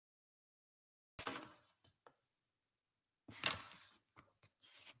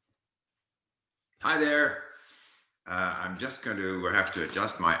Hi there. I'm just going to have to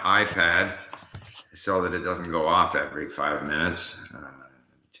adjust my iPad so that it doesn't go off every 5 minutes.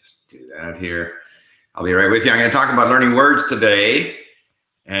 Just do that here. I'll be right with you. I'm going to talk about learning words today.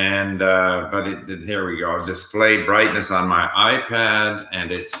 And here we go. Display brightness on my iPad,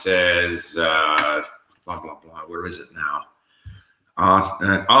 and it says blah blah blah. Where is it now?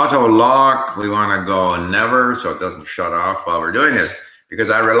 Auto lock. We want to go never, so it doesn't shut off while we're doing this,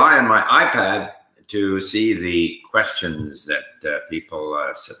 because I rely on my iPad to see the questions that people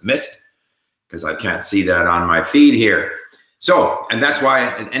submit, because I can't see that on my feed here. So, and that's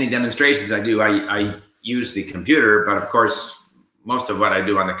why in any demonstrations I do, I use the computer, but of course, most of what I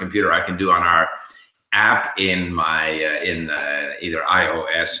do on the computer, I can do on our app in my either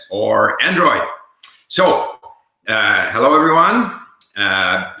iOS or Android. So, hello everyone.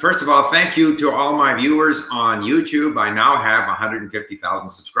 First of all, thank you to all my viewers on YouTube. I now have 150,000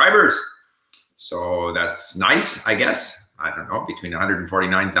 subscribers. So that's nice, I guess. I don't know, between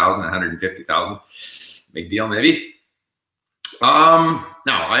 149,000 and 150,000. Big deal, maybe. Now,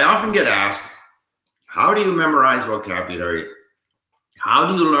 I often get asked, how do you memorize vocabulary? How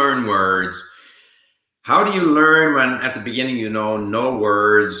do you learn words? How do you learn when at the beginning you know no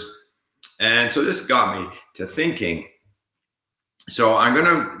words? And so this got me to thinking. So I'm going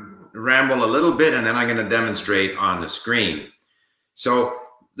to ramble a little bit, and then I'm going to demonstrate on the screen. So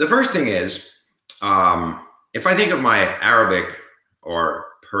the first thing is, if I think of my Arabic or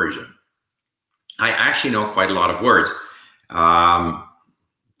Persian, I actually know quite a lot of words.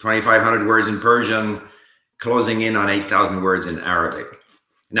 2,500 words in Persian, closing in on 8,000 words in Arabic.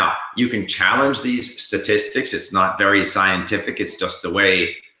 Now, you can challenge these statistics. It's not very scientific. It's just the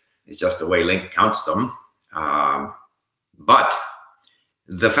way Link counts them. But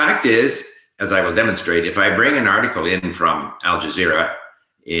the fact is, as I will demonstrate, if I bring an article in from Al Jazeera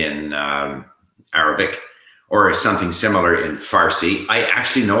in Arabic or something similar in Farsi, I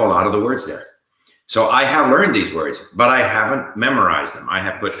actually know a lot of the words there. So I have learned these words, but I haven't memorized them. I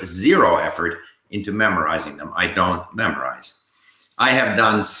have put zero effort into memorizing them. I don't memorize. I have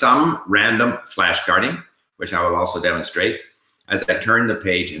done some random flashcarding, which I will also demonstrate as I turn the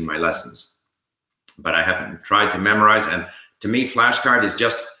page in my lessons. But I haven't tried to memorize. And to me, flashcard is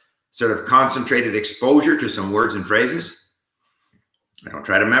just sort of concentrated exposure to some words and phrases. I don't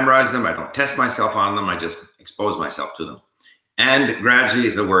try to memorize them. I don't test myself on them. I just expose myself to them. And gradually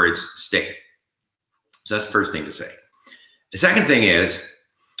the words stick. So that's the first thing to say. The second thing is,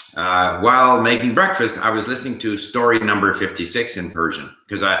 while making breakfast, I was listening to story number 56 in Persian,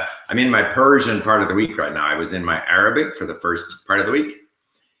 because I'm in my Persian part of the week right now. I was in my Arabic for the first part of the week,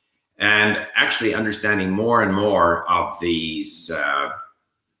 and actually understanding more and more of these,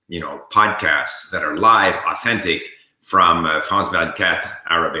 podcasts that are live, authentic, from France 24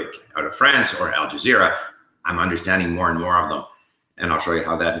 Arabic out of France or Al Jazeera. I'm understanding more and more of them, and I'll show you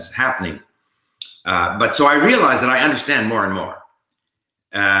how that is happening. But so I realize that I understand more and more.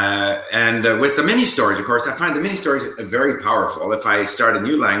 With the mini stories, of course, I find the mini stories very powerful. If I start a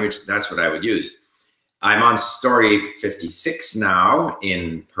new language, that's what I would use. I'm on story 56 now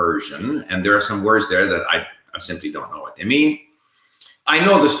in Persian, and there are some words there that I simply don't know what they mean. I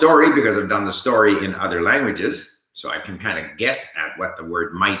know the story because I've done the story in other languages, so I can kind of guess at what the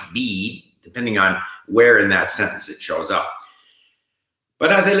word might be, depending on where in that sentence it shows up.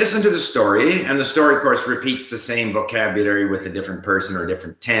 But as I listen to the story, and the story, of course, repeats the same vocabulary with a different person or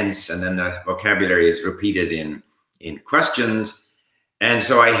different tense, and then the vocabulary is repeated in questions. And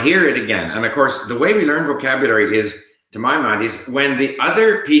so I hear it again. And of course, the way we learn vocabulary is, to my mind, is when the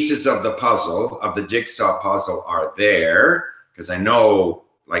other pieces of the puzzle, of the jigsaw puzzle, are there, because I know,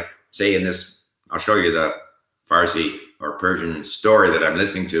 like, say in this, I'll show you the Farsi or Persian story that I'm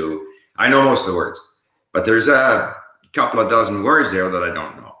listening to, I know most of the words, but there's a couple of dozen words there that I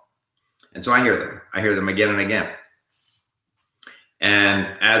don't know. And so I hear them. I hear them again and again. And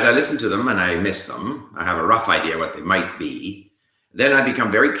as I listen to them and I miss them, I have a rough idea what they might be, then I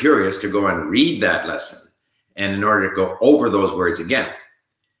become very curious to go and read that lesson. And in order to go over those words again,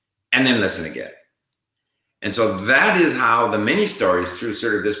 and then listen again. And so that is how the mini stories, through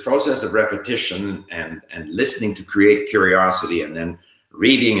sort of this process of repetition and listening to create curiosity, and then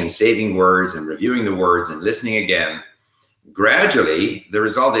reading and saving words and reviewing the words and listening again, gradually the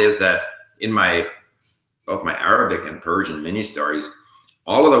result is that in both my Arabic and Persian mini stories,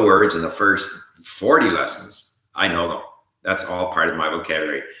 all of the words in the first 40 lessons, I know them. That's all part of my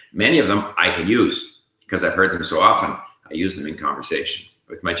vocabulary. Many of them I can use because I've heard them so often. I use them in conversation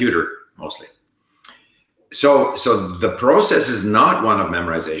with my tutor mostly. So the process is not one of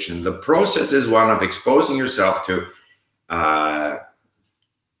memorization. The process is one of exposing yourself to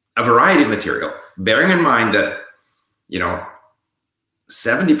a a variety of material, bearing in mind that,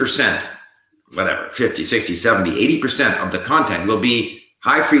 70%, whatever, 50, 60, 70, 80% of the content will be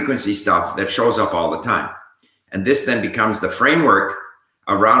high frequency stuff that shows up all the time. And this then becomes the framework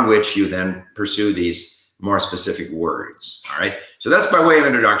around which you then pursue these more specific words. All right. So that's by way of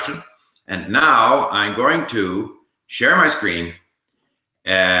introduction. And now I'm going to share my screen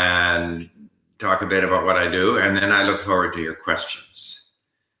and talk a bit about what I do. And then I look forward to your questions.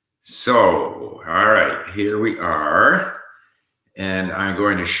 So, all right, here we are. And I'm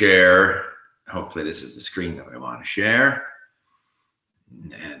going to share, hopefully this is the screen that I want to share.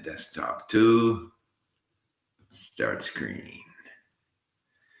 And desktop 2, start screen.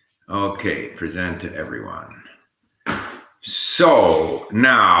 Okay, present to everyone. So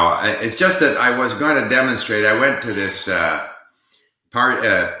now, it's just that I was going to demonstrate, I went to this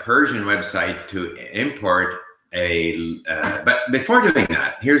Persian website to import but before doing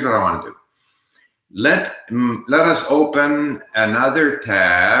that, here's what I want to do. Let us open another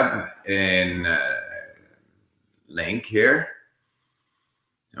tab in link here.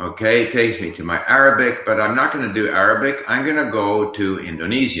 Okay, it takes me to my Arabic, but I'm not going to do Arabic. I'm going to go to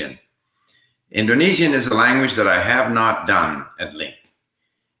Indonesian. Indonesian is a language that I have not done at Link.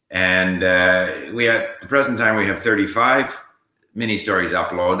 And at the present time, we have 35 mini stories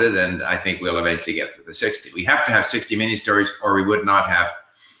uploaded, and I think we'll eventually get to the 60. We have to have 60 mini stories or we would not have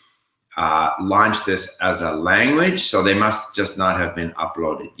launched this as a language, so they must just not have been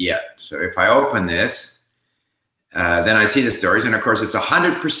uploaded yet. So if I open this, then I see the stories, and of course it's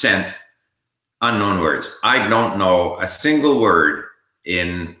 100% unknown words. I don't know a single word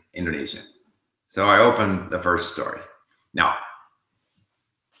in Indonesian. So I open the first story. Now,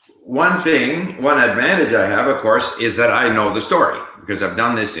 one advantage I have, of course, is that I know the story because I've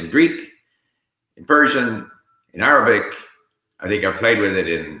done this in Greek, in Persian, in Arabic. I think I've played with it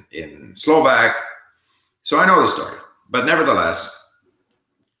in Slovak. So I know the story, but nevertheless,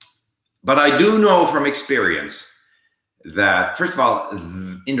 but I do know from experience that, first of all,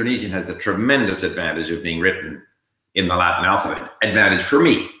 Indonesian has the tremendous advantage of being written in the Latin alphabet. Advantage for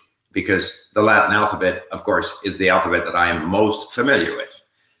me, because the Latin alphabet, of course, is the alphabet that I am most familiar with.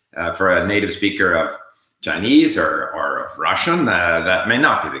 For a native speaker of Chinese or of Russian, that may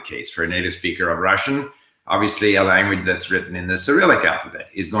not be the case. For a native speaker of Russian, obviously a language that's written in the Cyrillic alphabet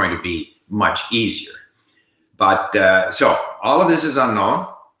is going to be much easier. But so all of this is unknown.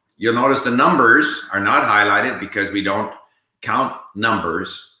 You'll notice the numbers are not highlighted because we don't count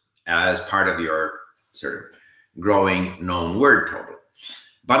numbers as part of your sort of growing known word total.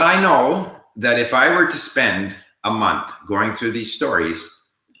 But I know that if I were to spend a month going through these stories,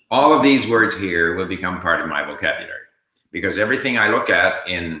 all of these words here will become part of my vocabulary, because everything I look at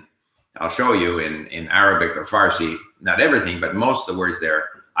I'll show you in Arabic or Farsi, not everything, but most of the words there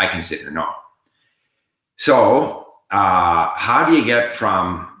I consider known. So how do you get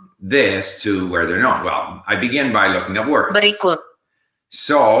from this to where they're known? Well, I begin by looking at words. Berikut.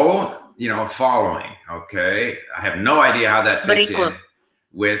 So, following, okay? I have no idea how that fits in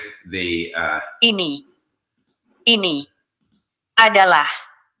with the... Ini adalah.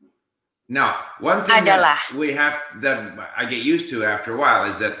 Now, one thing that I get used to after a while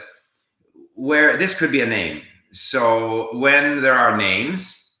is that where this could be a name. So when there are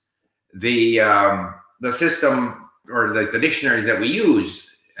names, the system or the dictionaries that we use,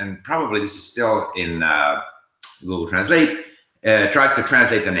 and probably this is still in Google Translate, tries to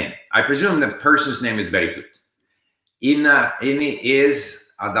translate the name. I presume the person's name is Berikut. Ini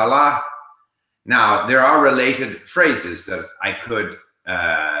is adalah. Now, there are related phrases that I could...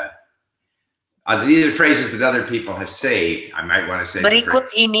 these are phrases that other people have saved. I might want to say. Berikut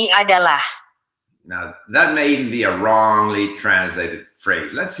ini adalah. Now, that may even be a wrongly translated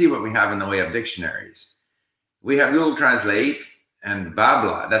phrase. Let's see what we have in the way of dictionaries. We have Google Translate and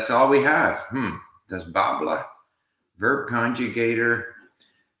Babla. That's all we have. Does Babla? Verb conjugator.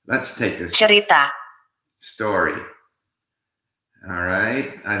 Let's take this. Cerita. Story. All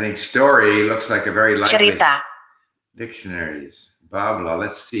right. I think story looks like a very likely. Cerita. Dictionaries. Babla.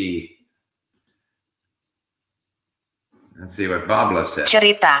 Let's see. Let's see what Babla says.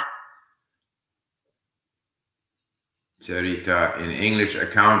 Cerita. Cerita in English,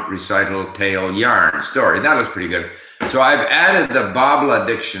 account, recital, tale, yarn, story. That looks pretty good. So I've added the Babla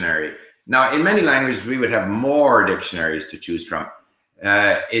dictionary. Now, in many languages, we would have more dictionaries to choose from.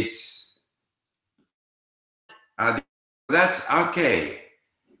 That's okay.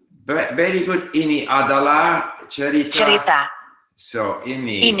 Very good. Ini adalah cerita. So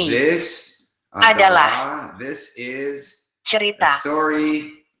ini. This adalah. This is cerita. A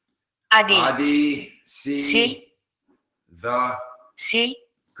story. Adi. Si. The.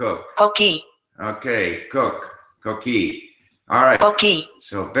 Cook. Koki. Okay, cook. Koki. All right. Koki.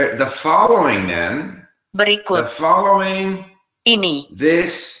 So the following then. The Berikut. following. Ini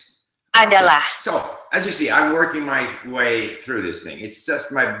This. adalah. So as you see, I'm working my way through this thing. It's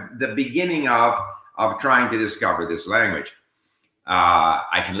just the beginning of trying to discover this language.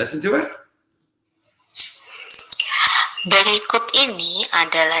 I can listen to it. Berikut ini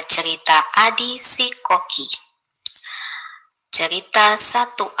adalah cerita Adi si Koki. Cerita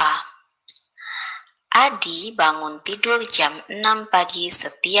 1A. Adi bangun tidur jam 6 pagi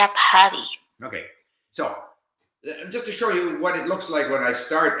setiap hari. Okay, so just to show you what it looks like when I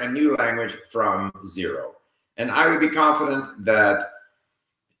start a new language from zero. And I would be confident that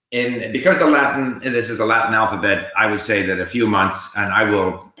because this is the Latin alphabet, I would say that a few months and I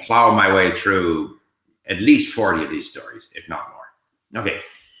will plow my way through at least 40 of these stories, if not more. Okay,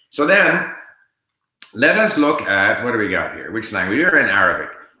 so then let us look at, what do we got here? Which language? We're in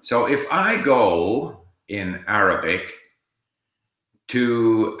Arabic. So if I go in Arabic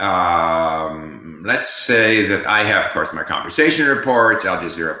to, let's say that I have, of course, my conversation reports, Al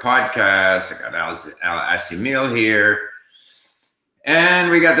Jazeera podcast, I got Al Asimil here,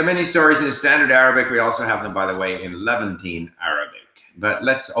 and we got the mini stories in standard Arabic. We also have them, by the way, in Levantine Arabic. But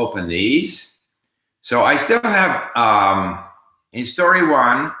let's open these. So I still have, in story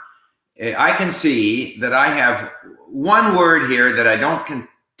 1, I can see that I have one word here that I don't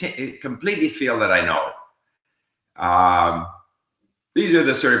completely feel that I know. These are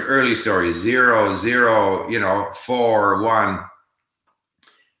the sort of early stories, 0, 0, 4, 1.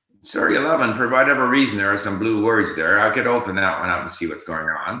 Story 11, for whatever reason, there are some blue words there. I could open that one up and see what's going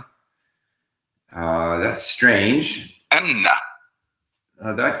on. That's strange. Anna.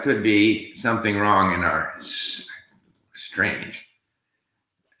 That could be something wrong in our strange.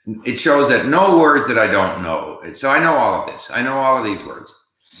 It shows that no words that I don't know. So I know all of this. I know all of these words.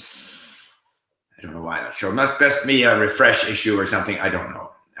 I don't know why that shows. Must best be a refresh issue or something. I don't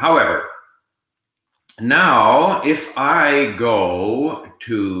know. However, now if I go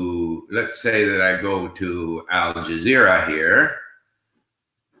to, let's say that I go to Al Jazeera here.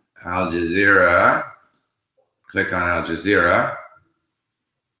 Al Jazeera. Click on Al Jazeera.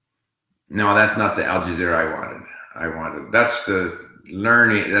 No, that's not the Al Jazeera I wanted. That's the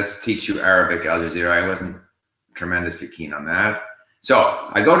learning, that's teach you Arabic Al Jazeera. I wasn't tremendously keen on that. So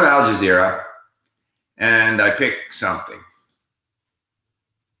I go to Al Jazeera and I pick something.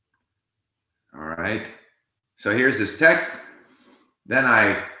 All right. So here's this text. Then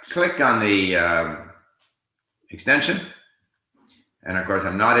I click on the extension. And of course,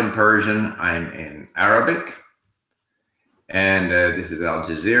 I'm not in Persian, I'm in Arabic. And this is Al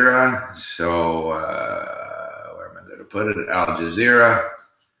Jazeera. So where am I going to put it? Al Jazeera,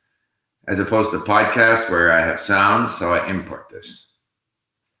 as opposed to podcast where I have sound. So I import this.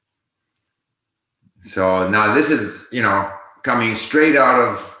 So now this is, coming straight out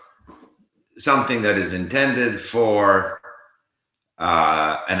of something that is intended for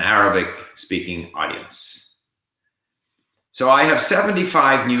an Arabic speaking audience. So I have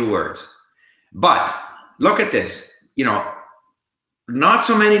 75 new words, but look at this, not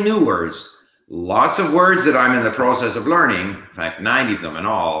so many new words, lots of words that I'm in the process of learning, in fact, 90 of them in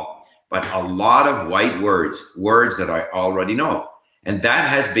all, but a lot of white words that I already know. And that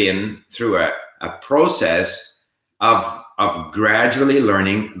has been through a process of gradually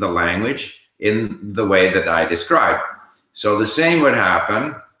learning the language in the way that I described. So the same would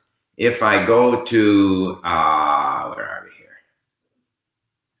happen if I go to, where are we here?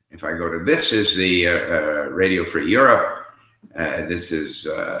 If I go to, this is the Radio Free Europe. This is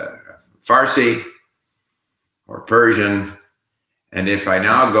Farsi or Persian. And if I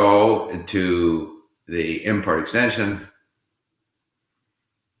now go to the import extension,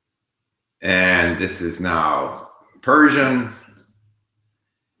 and this is now Persian,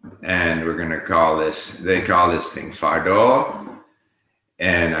 and we're going to call this, they call this thing Fardo,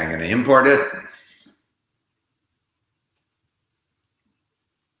 and I'm going to import it.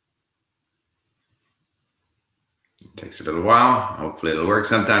 It takes a little while. Hopefully it'll work.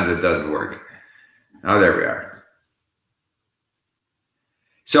 Sometimes it doesn't work. Oh, there we are.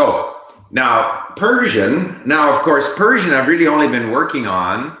 So now Persian, now of course Persian I've really only been working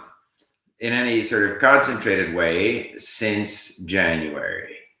on in any sort of concentrated way since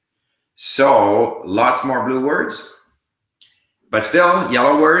January. So lots more blue words, but still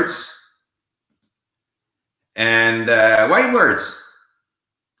yellow words and white words,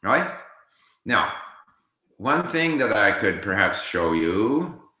 right? Now, one thing that I could perhaps show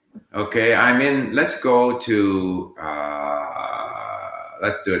you, okay, let's go to,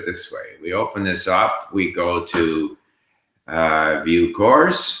 let's do it this way. We open this up, we go to View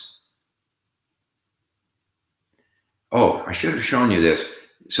course. Oh, I should have shown you this.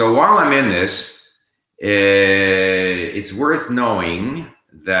 So while I'm in this, it's worth knowing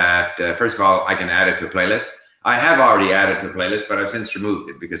that, first of all, I can add it to a playlist. I have already added to a playlist, but I've since removed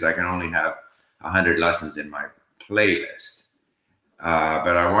it because I can only have 100 lessons in my playlist.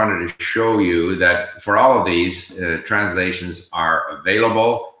 But I wanted to show you that for all of these, translations are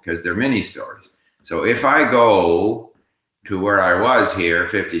available because they're mini stories. So if I go to where I was here,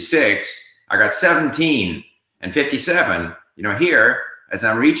 56, I got 17 and 57. You know, here, as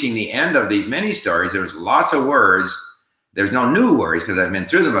I'm reaching the end of these mini stories, there's lots of words. There's no new words because I've been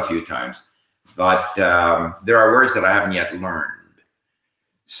through them a few times, but there are words that I haven't yet learned.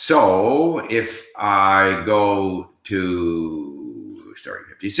 So if I go to story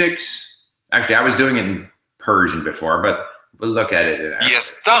 56, actually I was doing it in Persian before, but we'll look at it in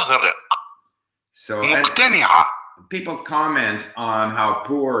Arabic. So people comment on how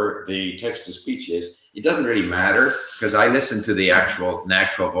poor the text-to-speech is. It doesn't really matter because I listen to the actual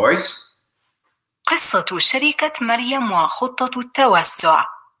natural voice. قصة شركة مريم وخطة التوسع.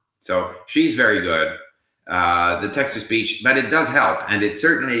 So she's very good, the text-to-speech, but it does help. And it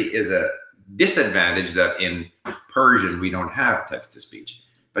certainly is a disadvantage that in Persian we don't have text-to-speech.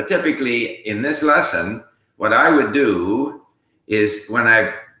 But typically in this lesson, what I would do is when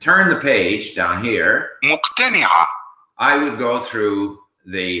I turn the page down here, I would go through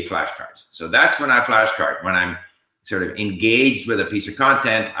the flashcards. So that's when I flashcard, when I'm sort of engaged with a piece of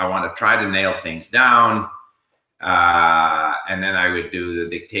content, I want to try to nail things down, and then I would do the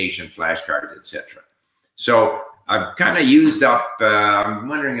dictation, flashcards, etc. So I've kind of used up, I'm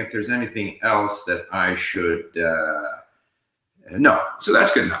wondering if there's anything else that I should, no, so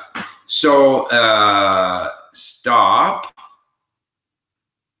that's good enough. So stop.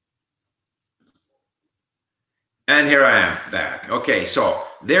 And here I am back. Okay, so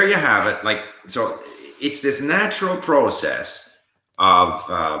there you have it. Like, so it's this natural process of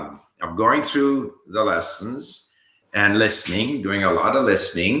going through the lessons and listening, doing a lot of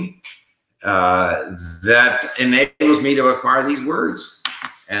listening, that enables me to acquire these words.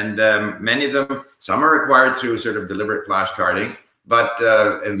 And many of them, some are acquired through sort of deliberate flashcarding, but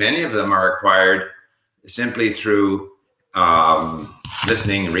many of them are acquired simply through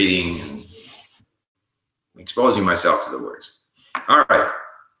listening, reading, and exposing myself to the words. All right,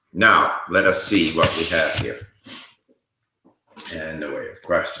 now let us see what we have here in the way of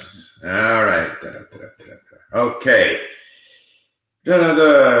questions. All right, okay. Do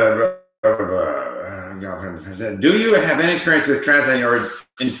you have any experience with translating or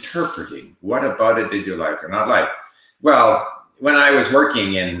interpreting? What about it did you like or not like? Well, when I was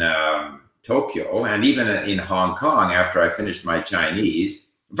working in Tokyo and even in Hong Kong after I finished my Chinese,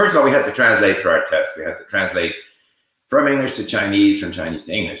 first of all, we had to translate for our test. We had to translate from English to Chinese, from Chinese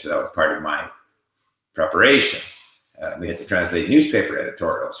to English. So that was part of my preparation. We had to translate newspaper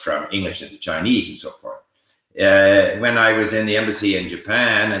editorials from English into Chinese and so forth. When I was in the embassy in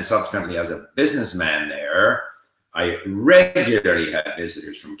Japan and subsequently as a businessman there, I regularly had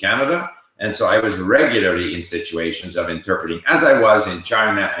visitors from Canada. And so I was regularly in situations of interpreting as I was in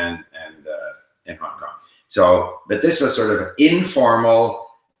China and in Hong Kong. So, but this was sort of informal,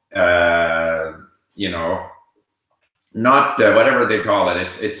 you know, not whatever they call it.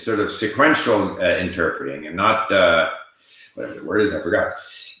 It's sort of sequential interpreting and not, whatever the word is, I forgot.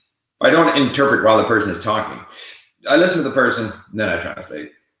 I don't interpret while the person is talking. I listen to the person, then I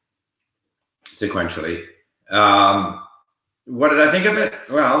translate sequentially. What did I think of it?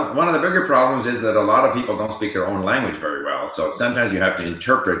 Well, one of the bigger problems is that a lot of people don't speak their own language very well. So sometimes you have to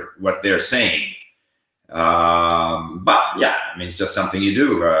interpret what they're saying. But yeah, I mean, it's just something you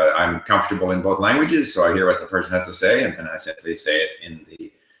do. I'm comfortable in both languages, so I hear what the person has to say, and then I simply say it in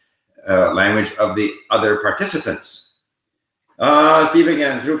the language of the other participants. Steve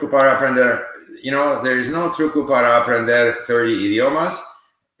again, truco para aprender. You know, there is no truco para aprender 30 idiomas.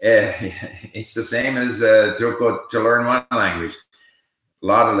 It's the same as truco to learn one language. A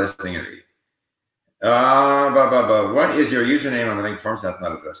lot of listening and reading. What is your username on the link forms? That's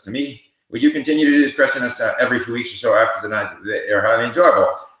not addressed to me. Would you continue to do this question every few weeks or so after the night they are highly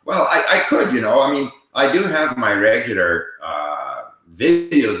enjoyable? Well, I could, you know, I mean, I do have my regular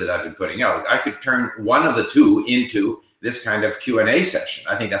videos that I've been putting out. I could turn one of the two into this kind of Q&A session.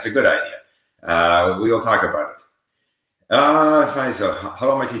 I think that's a good idea. We'll talk about it. Faisal,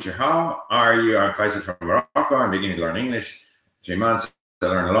 hello, my teacher. How are you? I'm Faisal from Morocco. I'm beginning to learn English. 3 months, I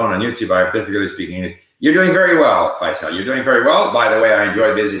learn alone on YouTube. I have difficulty speaking English. You're doing very well, Faisal. You're doing very well. By the way, I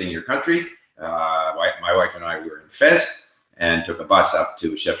enjoyed visiting your country. My wife and I were in Fez and took a bus up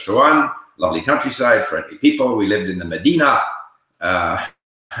to Chefchaouen lovely countryside, friendly people. We lived in the Medina,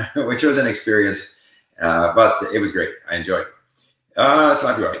 which was an experience, but it was great. I enjoyed it.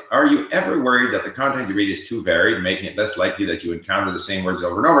 Are you ever worried that the content you read is too varied, making it less likely that you encounter the same words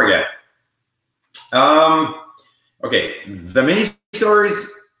over and over again? Okay, the mini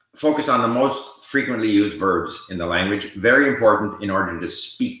stories focus on the most frequently used verbs in the language, very important in order to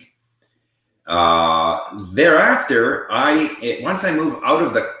speak. Thereafter, once I move out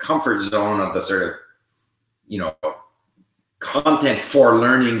of the comfort zone of the sort of, content for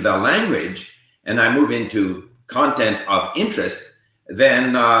learning the language, and I move into content of interest,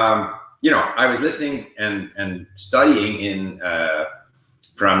 then, I was listening and studying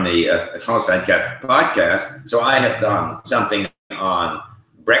from the France 24 podcast. So I have done something on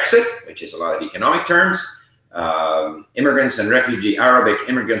Brexit, which is a lot of economic terms, immigrants and Arabic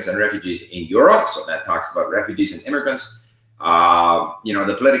immigrants and refugees in Europe. So that talks about refugees and immigrants.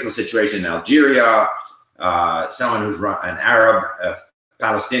 The political situation in Algeria, someone who's an Arab,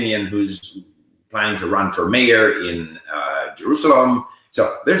 Palestinian who's planning to run for mayor in Jerusalem.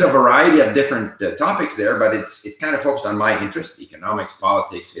 So there's a variety of different topics there, but it's kind of focused on my interest: economics,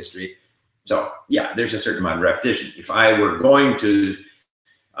 politics, history. So yeah, there's a certain amount of repetition. If I were going to,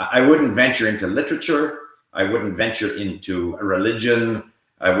 I wouldn't venture into literature. I wouldn't venture into religion.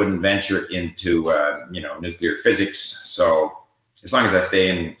 I wouldn't venture into nuclear physics. So as long as I stay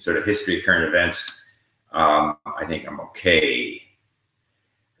in sort of history, current events, I think I'm okay.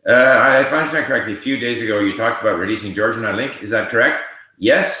 If I understand correctly, a few days ago you talked about releasing Georgian on Link. Is that correct?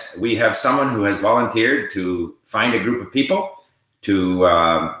 Yes, we have someone who has volunteered to find a group of people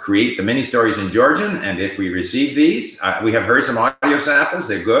to create the mini stories in Georgian. And if we receive these, we have heard some audio samples.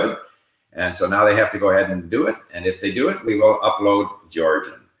 They're good. And so now they have to go ahead and do it. And if they do it, we will upload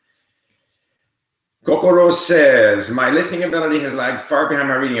Georgian. Kokoro says, my listening ability has lagged far behind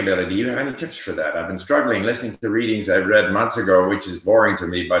my reading ability. Do you have any tips for that? I've been struggling listening to readings I read months ago, which is boring to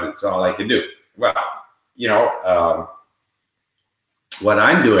me, but it's all I can do. Well, what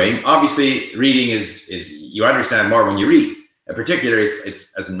I'm doing, obviously reading is you understand more when you read. In particular, if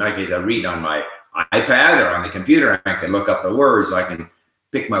as in my case, I read on my iPad or on the computer, I can look up the words, I can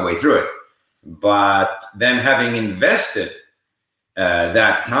pick my way through it. But then having invested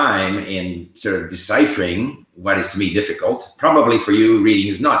that time in sort of deciphering what is to me difficult, probably for you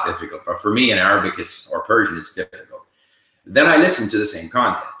reading is not difficult, but for me in Arabic or Persian it's difficult. Then I listen to the same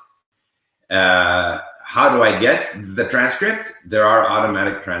content. How do I get the transcript? There are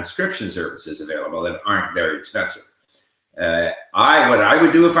automatic transcription services available that aren't very expensive. What I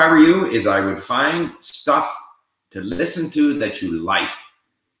would do if I were you is I would find stuff to listen to that you like.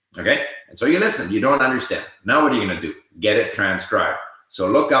 Okay, and so you listen, you don't understand. Now what are you going to do? Get it transcribed. So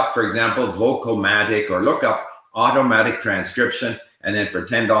look up, for example, Vocalmatic, or look up automatic transcription, and then for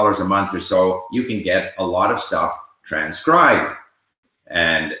 $10 a month or so, you can get a lot of stuff transcribed.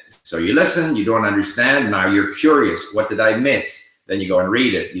 And so you listen, you don't understand, now you're curious, what did I miss? Then you go and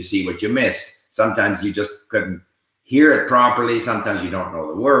read it, you see what you missed. Sometimes you just couldn't hear it properly, sometimes you don't know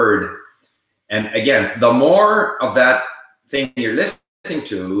the word. And again, the more of that thing you're listening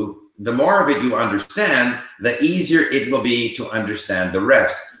to, the more of it you understand, the easier it will be to understand the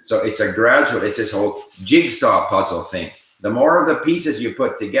rest. So it's this whole jigsaw puzzle thing. The more of the pieces you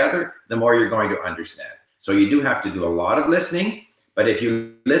put together, the more you're going to understand. So you do have to do a lot of listening, but if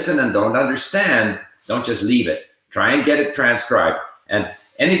you listen and don't understand, don't just leave it. Try and get it transcribed. And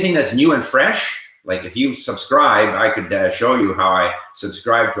anything that's new and fresh, like if you subscribe, I could show you how I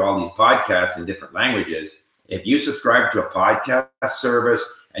subscribe to all these podcasts in different languages. If you subscribe to a podcast service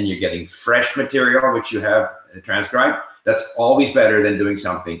and you're getting fresh material, which you have transcribed, that's always better than doing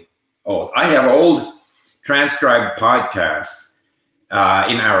something old. I have old transcribed podcasts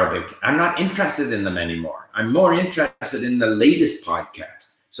in Arabic. I'm not interested in them anymore. I'm more interested in the latest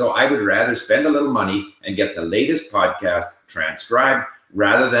podcast. So I would rather spend a little money and get the latest podcast transcribed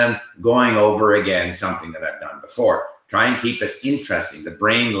rather than going over again something that I've done before. Try and keep it interesting. The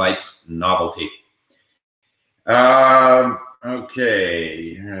brain likes novelty.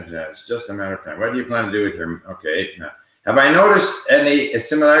 Okay, it's just a matter of time. What do you plan to do with your, okay. Now, have I noticed any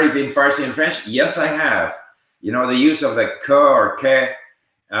similarity between Farsi and French? Yes, I have. You know, the use of the ke or ke,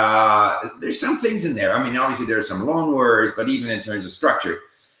 there's some things in there. I mean, obviously there are some loan words, but even in terms of structure,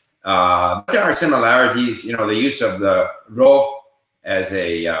 there are similarities. You know, the use of the ro as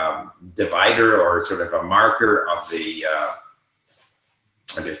a divider or sort of a marker of the,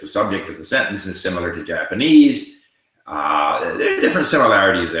 I guess the subject of the sentence is similar to Japanese. There are different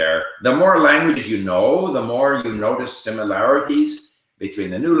similarities there. The more languages you know, the more you notice similarities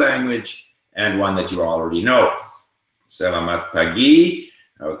between the new language and one that you already know. Selamat pagi.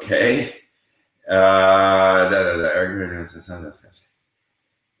 Okay. I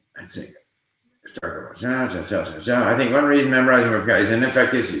think one reason memorizing is in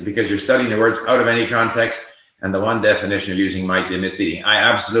effect is because you're studying the words out of any context, and the one definition you're using might be misleading. I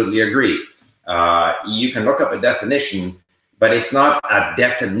absolutely agree. You can look up a definition, but it's not a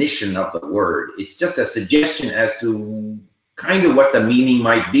definition of the word. It's just a suggestion as to kind of what the meaning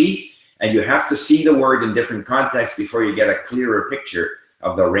might be, and you have to see the word in different contexts before you get a clearer picture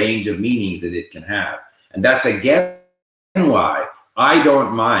of the range of meanings that it can have. And that's again why I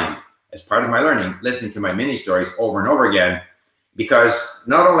don't mind, as part of my learning, listening to my mini stories over and over again, because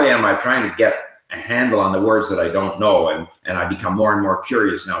not only am I trying to get a handle on the words that I don't know, and I become more and more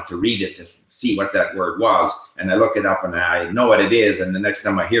curious now to read it, to see what that word was, and I look it up and I know what it is, and the next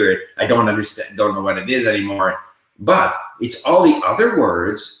time I hear it, I don't know what it is anymore. But it's all the other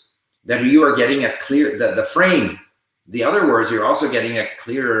words that you are getting a clear, the frame, the other words, you're also getting a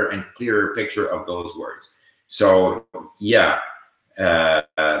clearer and clearer picture of those words. So yeah, you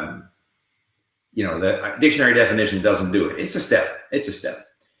know, the dictionary definition doesn't do it. It's a step. It's a step.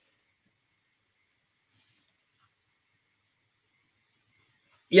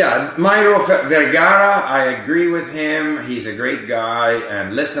 Yeah, Mairo Vergara, I agree with him. He's a great guy.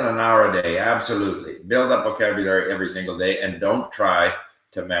 And listen an hour a day, absolutely. Build up vocabulary every single day, and don't try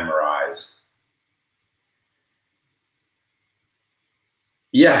to memorize.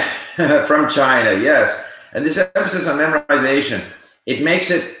 Yeah, from China, yes. And this emphasis on memorization, it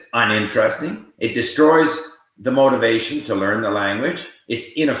makes it uninteresting. It destroys the motivation to learn the language.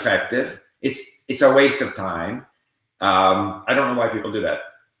 It's ineffective. It's a waste of time. I don't know why people do that.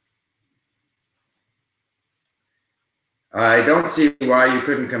 I don't see why you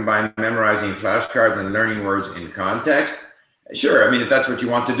couldn't combine memorizing flashcards and learning words in context. Sure, I mean, if that's what you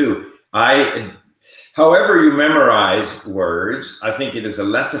want to do. However you memorize words, I think it is a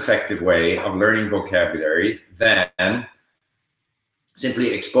less effective way of learning vocabulary than simply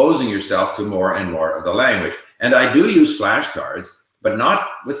exposing yourself to more and more of the language. And I do use flashcards, but not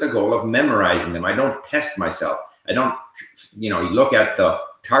with the goal of memorizing them. I don't test myself. I don't, you know, look at the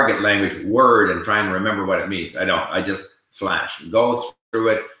target language word and try and remember what it means. I don't. I just flash, go through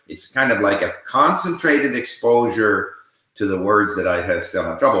it. It's kind of like a concentrated exposure to the words that I still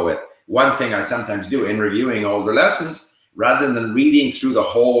have trouble with. One thing I sometimes do in reviewing older lessons, rather than reading through the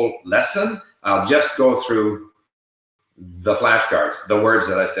whole lesson, I'll just go through the flashcards, the words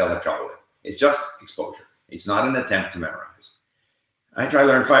that I still have trouble with. It's just exposure. It's not an attempt to memorize. I try to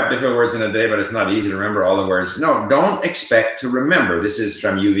learn 5 different words in a day, but it's not easy to remember all the words. No, don't expect to remember. This is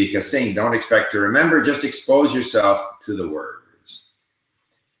from Yuvika Singh. Don't expect to remember. Just expose yourself to the words.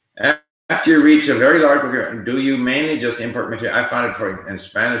 After you reach a very large, do you mainly just import material? I found it in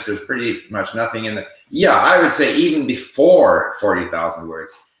Spanish, there's pretty much nothing in the, yeah, I would say even before 40,000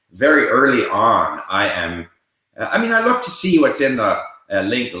 words, very early on, I look to see what's in the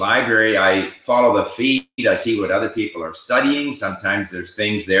linked library. I follow the feed. I see what other people are studying. Sometimes there's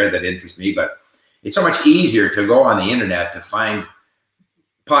things there that interest me, but it's so much easier to go on the internet to find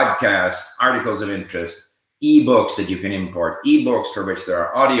podcasts, articles of interest, ebooks that you can import, ebooks for which there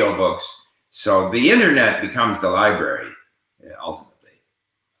are audiobooks. So the internet becomes the library, ultimately.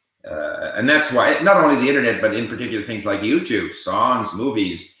 And that's why, not only the internet, but in particular things like YouTube, songs,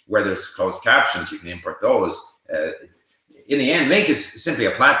 movies, where there's closed captions, you can import those. In the end, Link is simply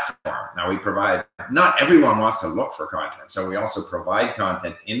a platform. Now we provide, not everyone wants to look for content, so we also provide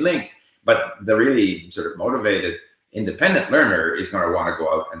content in Link, but the really sort of motivated independent learner is going to want to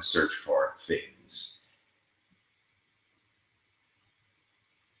go out and search for things.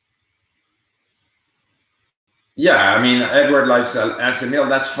 Yeah, I mean, Edward likes Assimil,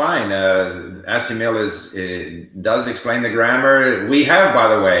 that's fine. Assimil does explain the grammar. We have,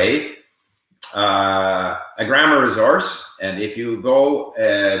 by the way, a grammar resource, and if you go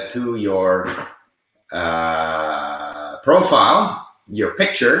to your profile, your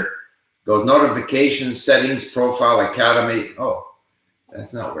picture, goes notifications, settings, profile, academy. Oh,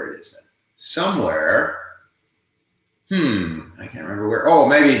 that's not where it is then. Somewhere, I can't remember where. Oh,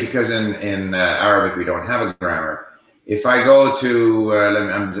 maybe because in Arabic we don't have a grammar. If I go to,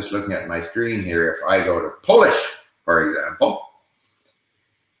 I'm just looking at my screen here. If I go to Polish, for example,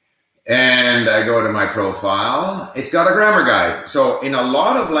 and I go to my profile, it's got a grammar guide. So in a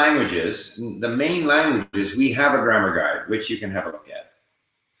lot of languages, the main languages, we have a grammar guide, which you can have a look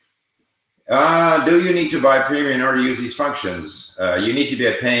at. Do you need to buy premium in order to use these functions? You need to be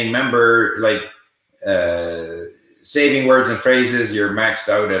a paying member, like saving words and phrases, you're maxed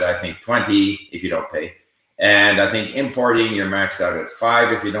out at, I think, 20 if you don't pay. And I think importing, you're maxed out at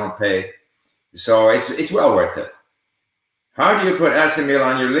 5 if you don't pay. So it's well worth it. How do you put Assimil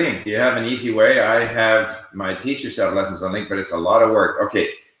on your link? Do you have an easy way? I have my teacher set lessons on link, but it's a lot of work. Okay,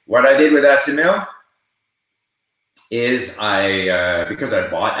 what I did with Assimil is because I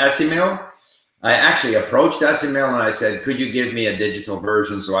bought Assimil, I actually approached Assimil and I said, could you give me a digital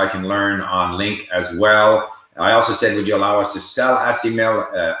version so I can learn on Link as well? I also said, would you allow us to sell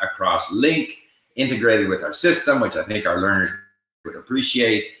Assimil across Link, integrated with our system, which I think our learners would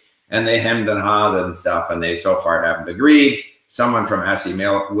appreciate. And they hemmed and hawed and stuff, and they so far haven't agreed. Someone from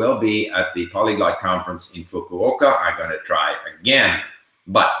Assimil will be at the Polyglot Conference in Fukuoka. I'm going to try again.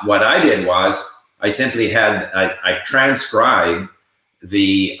 But what I did was I simply I transcribed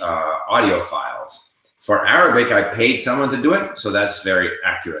the audio files. For Arabic, I paid someone to do it, so that's very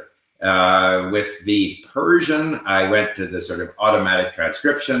accurate. With the Persian, I went to the sort of automatic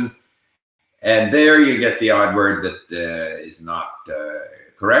transcription, and there you get the odd word that is not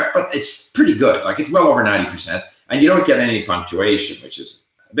correct, but it's pretty good. Like, it's well over 90%, and you don't get any punctuation, which is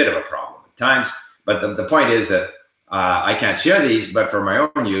a bit of a problem at times. But the point is that I can't share these, but for my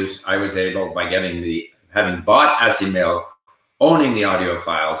own use, I was able, by having bought Assimil, owning the audio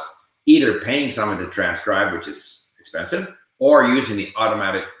files, either paying someone to transcribe, which is expensive, or using the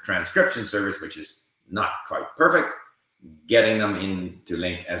automatic transcription service, which is not quite perfect, getting them into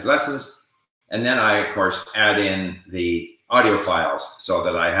Link as lessons. And then I, of course, add in the audio files so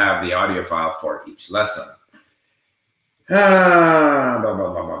that I have the audio file for each lesson. Yeah,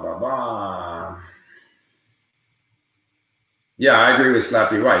 I agree with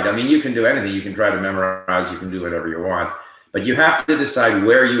Slappy White. I mean, you can do anything. You can try to memorize. You can do whatever you want. But you have to decide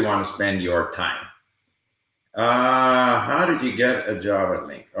where you want to spend your time. How did you get a job at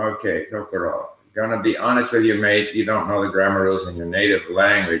Link? Okay, Kokoro. Gonna be honest with you, mate. You don't know the grammar rules in your native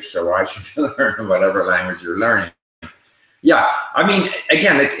language, so why should you learn whatever language you're learning? Yeah, I mean,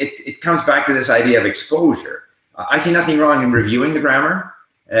 again, it comes back to this idea of exposure. I see nothing wrong in reviewing the grammar.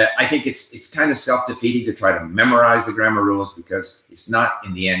 I think it's kind of self-defeating to try to memorize the grammar rules, because it's not,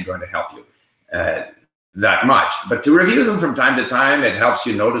 in the end, going to help you that much. But to review them from time to time, it helps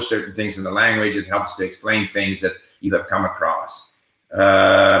you notice certain things in the language. It helps to explain things that you have come across.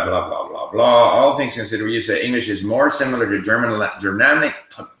 Blah, blah, blah, blah. All things considered, you say English is more similar to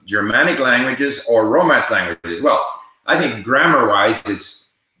Germanic languages or Romance languages. Well, I think grammar-wise,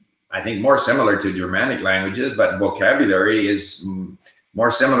 it's, I think, more similar to Germanic languages, but vocabulary is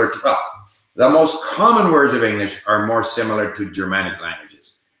more similar to, well, the most common words of English are more similar to Germanic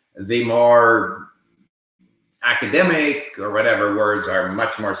languages. The more academic or whatever words are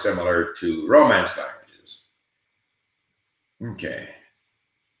much more similar to Romance languages. Okay.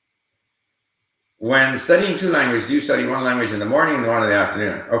 When studying two languages, do you study one language in the morning and one in the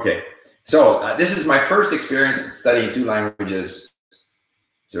afternoon? Okay. So this is my first experience studying two languages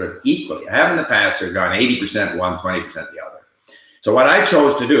sort of equally. I have in the past sort of gone 80% one, 20% the other. So what I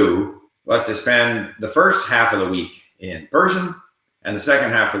chose to do was to spend the first half of the week in Persian and the second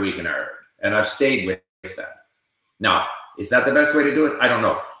half of the week in Arabic. And I've stayed with that. Now, is that the best way to do it? I don't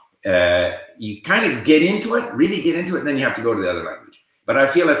know. You kind of get into it, really get into it, and then you have to go to the other language. But I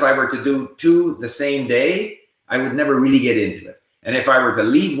feel if I were to do two the same day, I would never really get into it. And if I were to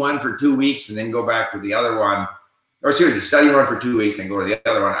leave one for 2 weeks and then go back to the other one, or seriously, study one for 2 weeks and go to the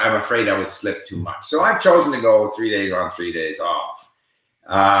other one, I'm afraid I would slip too much. So I've chosen to go 3 days on, 3 days off.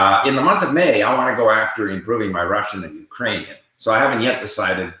 In the month of May, I want to go after improving my Russian and Ukrainian. So I haven't yet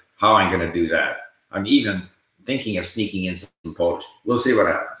decided how I'm going to do that. I'm even thinking of sneaking in some Polish. We'll see what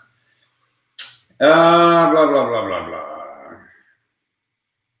happens. Blah, blah, blah, blah, blah.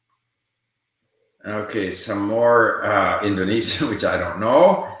 Okay, some more Indonesian, which I don't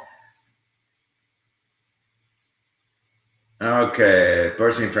know. Okay,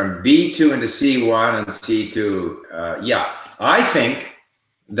 person from B2 into C1 and C2. Yeah, I think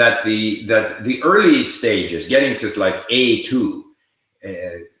that the early stages, getting to like A2,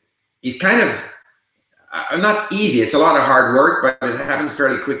 is kind of not easy. It's a lot of hard work, but it happens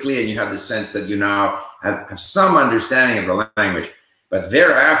fairly quickly, and you have the sense that you now have some understanding of the language. But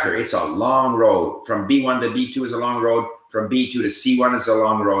thereafter, it's a long road. From B1 to B2 is a long road. From B2 to C1 is a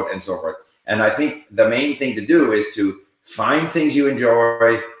long road, and so forth. And I think the main thing to do is to find things you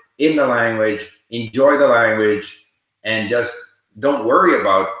enjoy in the language, enjoy the language, and just don't worry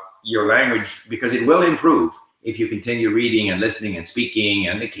about your language, because it will improve if you continue reading and listening and speaking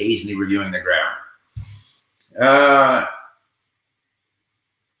and occasionally reviewing the grammar.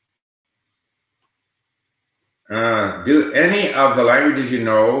 Do any of the languages you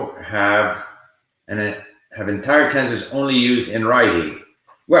know have entire tenses only used in writing?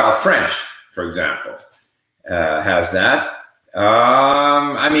 Well, French, for example, has that.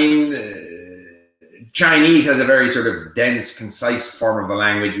 I mean, Chinese has a very sort of dense, concise form of the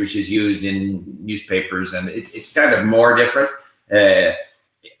language, which is used in newspapers, and it's kind of more different.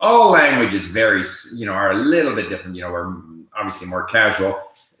 All languages vary, are a little bit different. We're obviously more casual.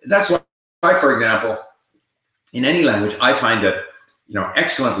 That's why, for example, in any language, I find that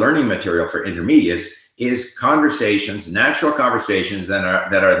excellent learning material for intermediates is conversations, natural conversations that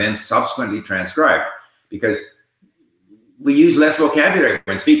are then subsequently transcribed, because we use less vocabulary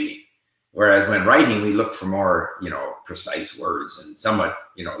when speaking. Whereas when writing, we look for more, precise words and somewhat,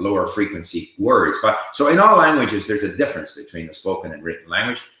 lower frequency words. But so in all languages, there's a difference between the spoken and written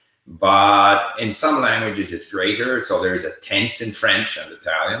language. But in some languages, it's greater. So there's a tense in French and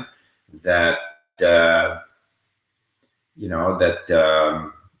Italian that,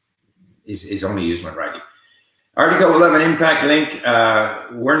 is only used when writing. Article 11 impact link.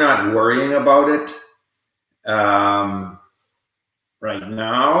 We're not worrying about it. Right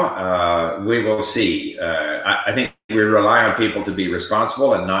now, we will see. I think we rely on people to be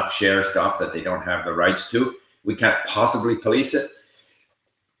responsible and not share stuff that they don't have the rights to. We can't possibly police it.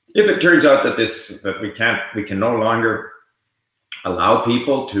 If it turns out that we can no longer allow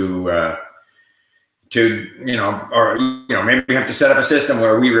people to maybe we have to set up a system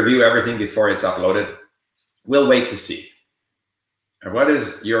where we review everything before it's uploaded. We'll wait to see. And what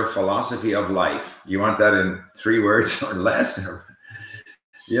is your philosophy of life? You want that in 3 words or less?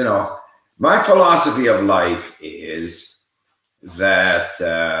 My philosophy of life is that,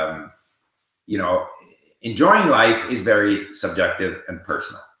 enjoying life is very subjective and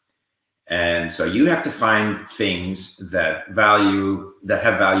personal. And so you have to find things that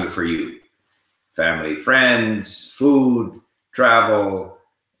have value for you. Family, friends, food, travel,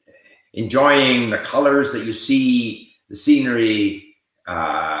 enjoying the colors that you see, the scenery,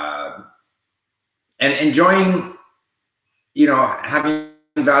 and enjoying, having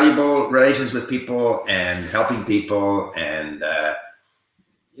valuable relations with people and helping people, and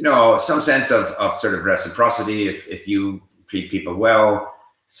some sense of sort of reciprocity. If you treat people well,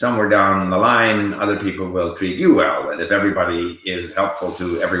 somewhere down the line, other people will treat you well. And if everybody is helpful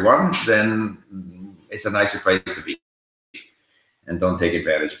to everyone, then it's a nicer place to be. And don't take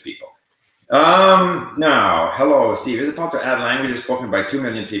advantage of people. Now, hello, Steve. Is it possible to add languages spoken by 2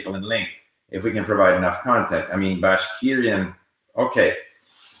 million people in Link if we can provide enough content? I mean, Bashkirian. Okay.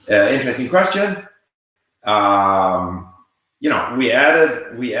 Interesting question. We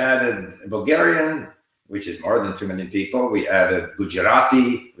added Bulgarian, which is more than 2 million people. We added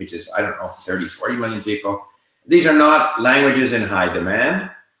Gujarati, which is, 30, 40 million people. These are not languages in high demand.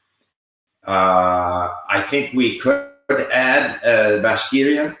 I think we could add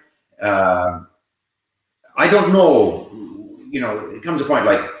Bashkirian. I don't know, it comes a point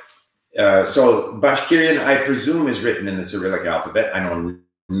like, so Bashkirian, I presume, is written in the Cyrillic alphabet. I know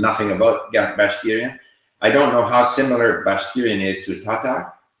nothing about Bashkirian. I don't know how similar Bashkirian is to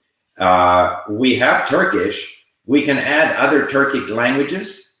Tatar. We have Turkish. We can add other Turkic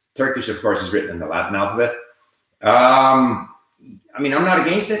languages. Turkish, of course, is written in the Latin alphabet. I'm not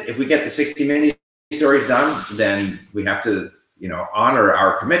against it. If we get the 60 mini stories done, then we have to, honor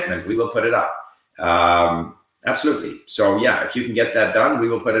our commitment. We will put it up. Absolutely. So yeah, if you can get that done, we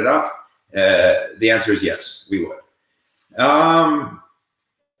will put it up. The answer is yes, we would.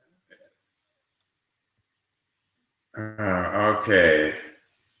 Okay.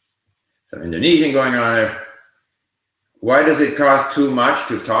 Some Indonesian going on there. Why does it cost too much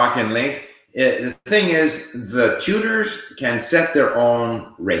to talk in Link? The thing is, the tutors can set their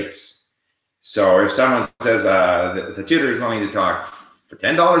own rates. So if someone says the tutor is willing to talk for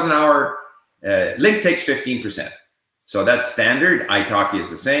 $10 an hour, Link takes 15%. So that's standard. italki is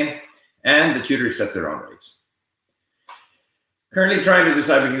the same. And the tutors set their own rates. Currently trying to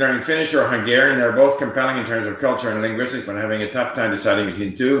decide between learning Finnish or Hungarian. They're both compelling in terms of culture and linguistics, but having a tough time deciding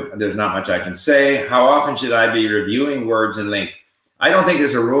between two. There's not much I can say. How often should I be reviewing words in Link? I don't think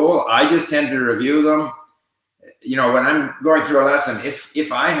there's a rule. I just tend to review them. When I'm going through a lesson,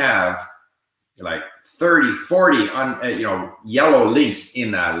 if I have like 30, 40 yellow links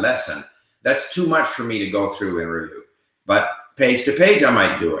in that lesson, that's too much for me to go through and review. But page to page, I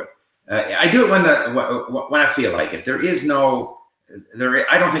might do it. I do it when I feel like it.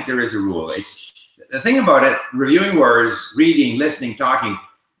 I don't think there is a rule. It's the thing about it, reviewing words, reading, listening, talking,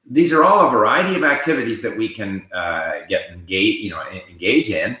 these are all a variety of activities that we can engage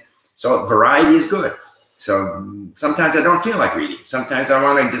in. So variety is good. So sometimes I don't feel like reading. Sometimes I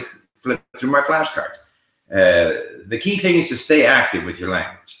want to just flip through my flashcards. The key thing is to stay active with your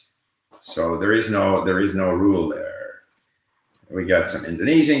language. So there is no rule there. We got some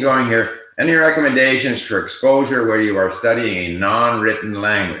Indonesian going here. Any recommendations for exposure where you are studying a non-written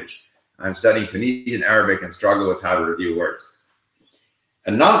language? I'm studying Tunisian Arabic and struggle with how to review words.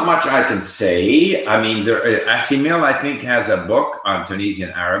 And not much I can say. I mean, Assimil, I think, has a book on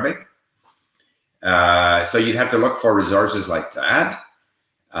Tunisian Arabic. So you'd have to look for resources like that.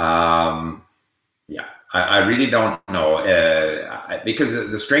 Yeah, I really don't know.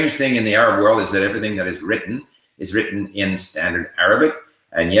 Because the strange thing in the Arab world is that everything that is written in standard Arabic.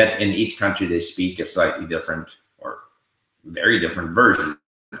 And yet in each country, they speak a slightly different or very different version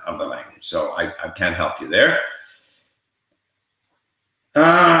of the language. So I can't help you there.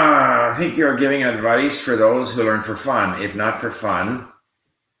 I think you're giving advice for those who learn for fun. If not for fun,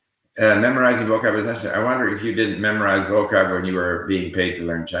 memorizing vocab is necessary. I wonder if you didn't memorize vocab when you were being paid to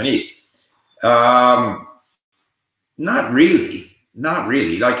learn Chinese. Not really. Not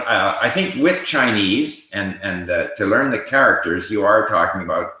really. Like I think with Chinese and to learn the characters, you are talking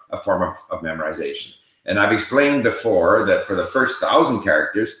about a form of memorization. And I've explained before that for the first 1,000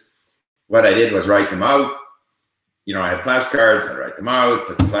 characters, what I did was write them out. You know, I had flashcards, I'd write them out,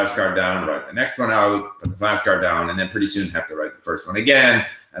 put the flashcard down, write the next one out, put the flashcard down, and then pretty soon have to write the first one again.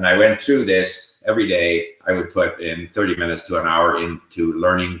 And I went through this every day. I would put in 30 minutes to an hour into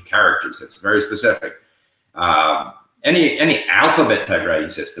learning characters. It's very specific. Any alphabet type writing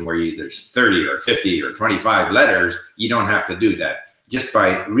system where there's 30 or 50 or 25 letters, you don't have to do that. Just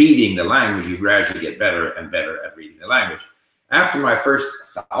by reading the language, you gradually get better and better at reading the language. After my first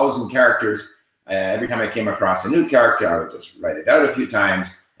 1,000 characters, every time I came across a new character, I would just write it out a few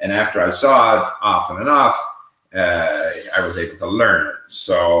times. And after I saw it often enough, I was able to learn it.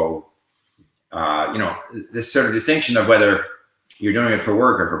 So, you know, this sort of distinction of whether you're doing it for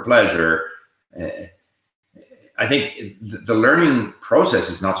work or for pleasure, I think the learning process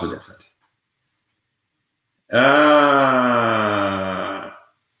is not so different.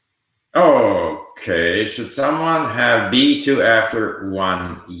 Okay, should someone have B2 after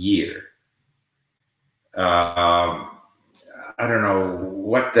 1 year? I don't know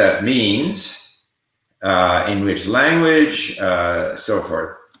what that means, in which language, so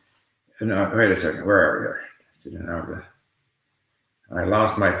forth. No, wait a second, where are we here? I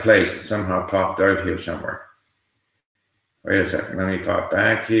lost my place. It somehow popped out here somewhere. Wait a second, let me pop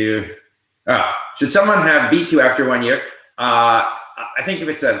back here. Should someone have B2 after 1 year? I think if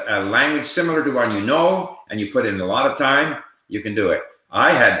it's a language similar to one you know, and you put in a lot of time, you can do it.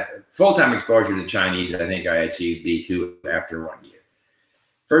 I had full-time exposure to Chinese. I think I achieved B2 after 1 year.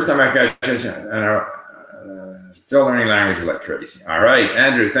 First time I got still learning language like crazy. All right,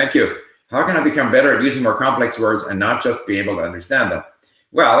 Andrew, thank you. How can I become better at using more complex words and not just be able to understand them?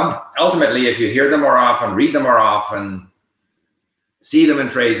 Well, ultimately, if you hear them more often, read them more often, see them in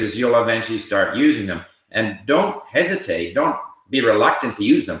phrases, you'll eventually start using them. And don't hesitate, don't be reluctant to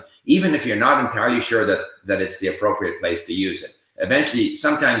use them, even if you're not entirely sure that it's the appropriate place to use it. Eventually,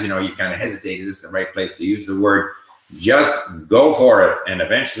 sometimes, you know, you kind of hesitate, is this the right place to use the word? Just go for it, and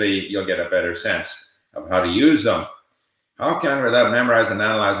eventually you'll get a better sense of how to use them. How can, without memorize and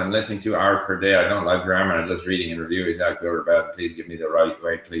analyze and listening 2 hours per day, I don't like grammar and just reading and review, is that good or bad? Please give me the right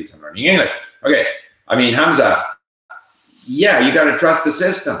way, please, I'm learning English. Okay, I mean, Hamza, yeah, you got to trust the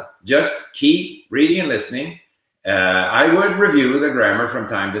system. Just keep reading and listening. I would review the grammar from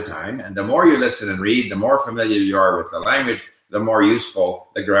time to time, and the more you listen and read, the more familiar you are with the language, the more useful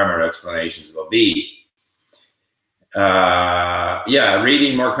the grammar explanations will be. Yeah,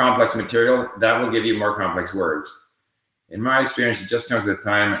 reading more complex material, that will give you more complex words. In my experience, it just comes with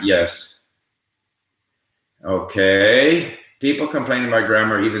time. Yes. Okay. People complain about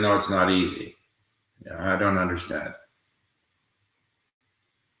grammar even though it's not easy. Yeah, I don't understand.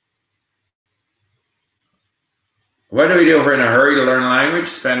 What do we do if we're in a hurry to learn a language?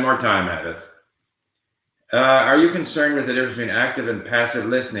 Spend more time at it. Are you concerned with the difference between active and passive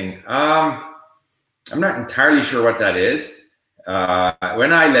listening? I'm not entirely sure what that is.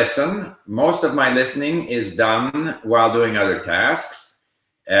 When I listen, most of my listening is done while doing other tasks,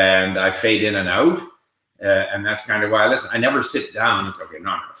 and I fade in and out, and that's kind of why I listen. I never sit down and say, okay,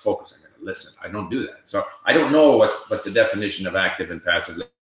 no, I'm going to focus, I'm going to listen. I don't do that. So I don't know what the definition of active and passive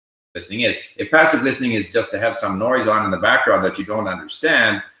listening is. If passive listening is just to have some noise on in the background that you don't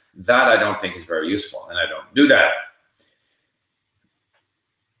understand, that I don't think is very useful, and I don't do that.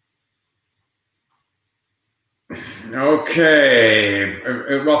 Okay,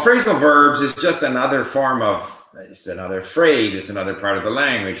 well, phrasal verbs is just another form of, it's another phrase, it's another part of the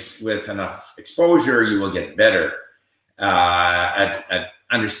language. With enough exposure, you will get better at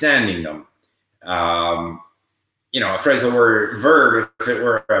understanding them. You know, a phrasal verb, if it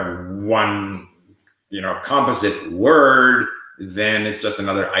were one, you know, composite word, then it's just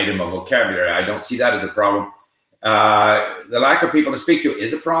another item of vocabulary. I don't see that as a problem. The lack of people to speak to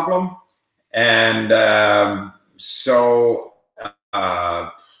is a problem. And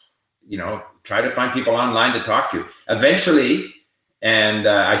try to find people online to talk to. Eventually, and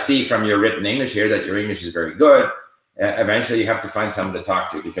I see from your written English here that your English is very good. Eventually, you have to find someone to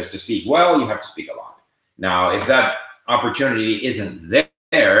talk to, because to speak well, you have to speak a lot. Now, if that opportunity isn't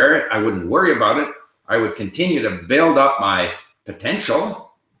there, I wouldn't worry about it. I would continue to build up my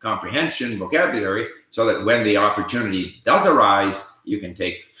potential, comprehension, vocabulary, so that when the opportunity does arise, you can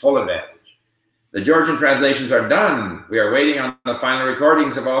take full advantage. The Georgian translations are done. We are waiting on the final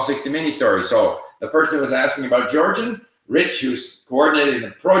recordings of all 60 mini stories. So the person who was asking about Georgian, Rich, who's coordinating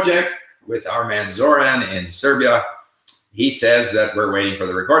the project with our man Zoran in Serbia, he says that we're waiting for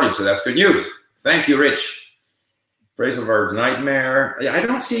the recording. So that's good news. Thank you, Rich. Phrasal verbs, nightmare. I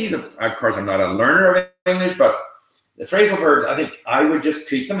don't see of course, I'm not a learner of English, but the phrasal verbs, I think I would just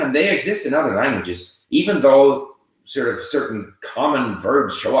treat them, and they exist in other languages, even though sort of certain common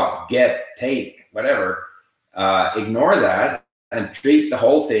verbs show up, get, take, whatever. Ignore that and treat the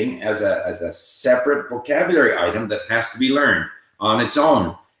whole thing as a separate vocabulary item that has to be learned on its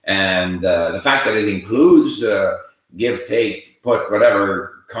own. And the fact that it includes give, take, put,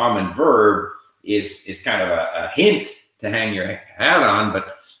 whatever common verb is kind of a hint to hang your hat on,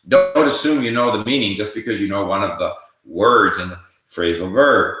 but don't assume you know the meaning just because you know one of the words in the phrasal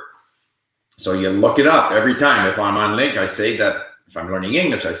verb. So you look it up every time. If I'm on Link, I say that. If I'm learning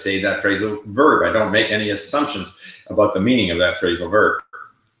English, I say that phrasal verb. I don't make any assumptions about the meaning of that phrasal verb.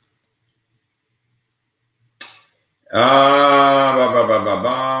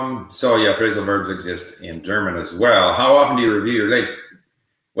 So yeah, phrasal verbs exist in German as well. How often do you review your links?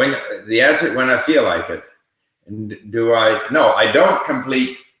 When I feel like it. No, I don't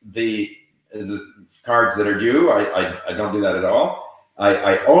complete the cards that are due. I don't do that at all.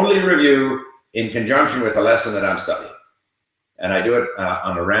 I only review in conjunction with a lesson that I'm studying. And I do it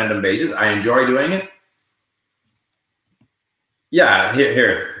on a random basis. I enjoy doing it. Yeah,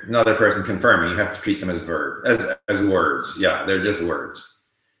 here, another person confirming. You have to treat them as as words. Yeah, they're just words.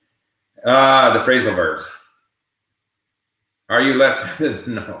 The phrasal verbs. Are you left-handed?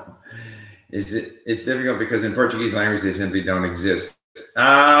 No. It's difficult because in Portuguese language they simply don't exist.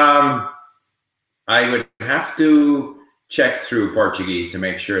 I would have to check through Portuguese to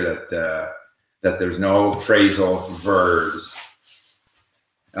make sure that there's no phrasal verbs.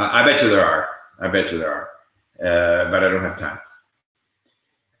 I bet you there are. But I don't have time.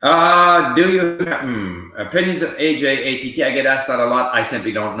 Do you have opinions of AJ, ATT? I get asked that a lot. I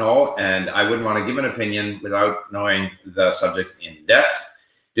simply don't know, and I wouldn't want to give an opinion without knowing the subject in depth.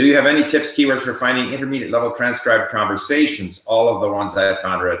 Do you have any tips, keywords for finding intermediate level transcribed conversations? All of the ones I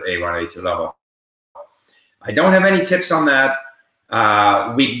found are at A1, A2 level. I don't have any tips on that.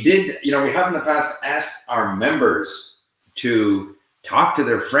 We have in the past asked our members to talk to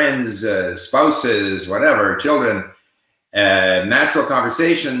their friends, spouses, whatever, children, natural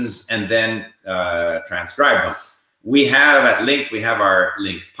conversations, and then transcribe them. We have at Link, we have our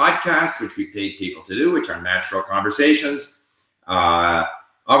Link podcast, which we paid people to do, which are natural conversations.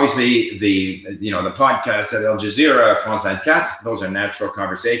 Obviously, the podcasts at Al Jazeera, France 24, those are natural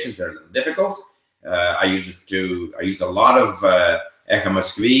conversations. They're a little difficult. I used a lot of Echo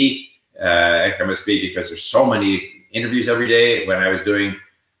Moskvi because there's so many interviews every day when I was doing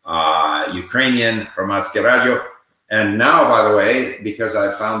Ukrainian Hromadske Radio. And now, by the way, because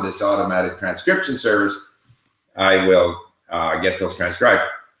I found this automatic transcription service, I will get those transcribed.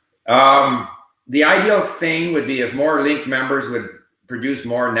 The ideal thing would be if more Link members would produce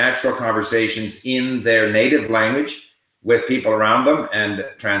more natural conversations in their native language with people around them and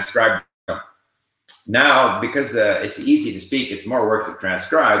transcribe them. Now, because it's easy to speak, it's more work to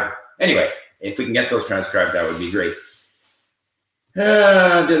transcribe. Anyway, if we can get those transcribed, that would be great.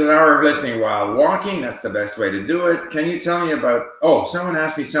 Did an hour of listening while walking. That's the best way to do it. Can you tell me about, someone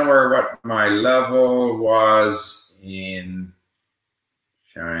asked me somewhere what my level was in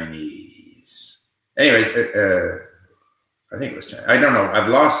Chinese. Anyways, I think it was Chinese. I don't know. I've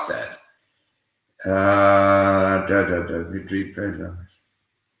lost that.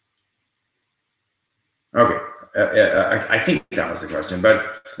 Okay. I think that was the question.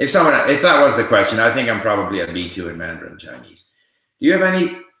 But if that was the question, I think I'm probably a B2 in Mandarin Chinese. Do you have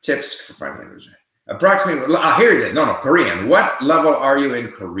any tips for finding English? Approximately, here it is. No, Korean. What level are you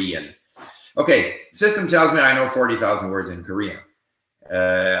in Korean? Okay, system tells me I know 40,000 words in Korean.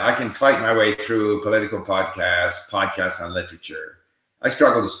 I can fight my way through political podcasts on literature. I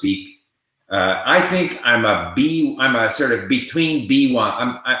struggle to speak. I think I'm a sort of between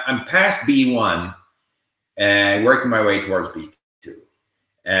B1. I'm past B1 and working my way towards B2.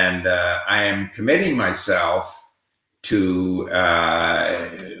 And I am committing myself to,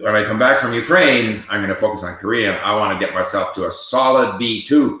 when I come back from Ukraine, I'm going to focus on Korean. I want to get myself to a solid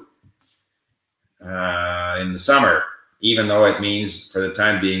B2 in the summer, even though it means for the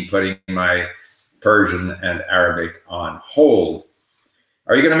time being putting my Persian and Arabic on hold.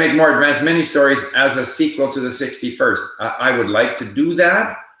 Are you going to make more advanced mini stories as a sequel to the 61st? I would like to do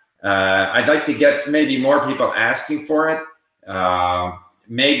that. I'd like to get maybe more people asking for it.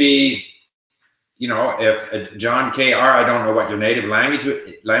 Maybe, you know, if John KR, I don't know what your native language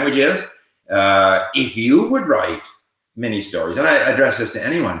is. If you would write mini stories, and I address this to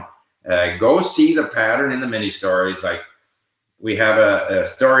anyone, go see the pattern in the mini stories. Like we have a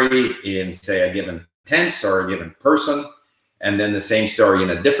story in, say, a given tense or a given person, and then the same story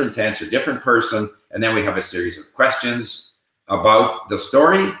in a different tense or different person. And then we have a series of questions about the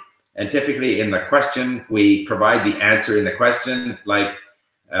story. And typically in the question, we provide the answer in the question, like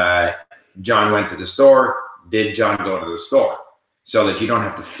John went to the store. Did John go to the store? So that you don't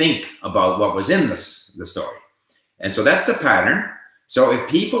have to think about what was in the story. And so that's the pattern. So if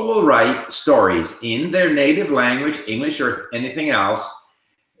people will write stories in their native language, English or anything else,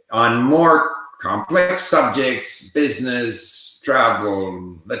 on more complex subjects, business,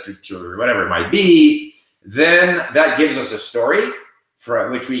 travel, literature, whatever it might be, then that gives us a story for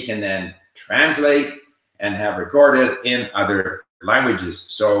which we can then translate and have recorded in other languages.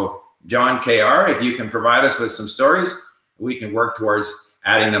 So John KR, if you can provide us with some stories, we can work towards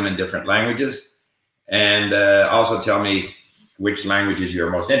adding them in different languages. And also tell me which languages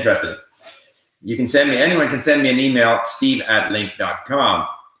you're most interested in. You can send me, anyone can send me an email, steve@link.com.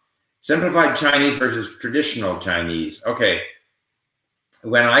 Simplified Chinese versus traditional Chinese. Okay,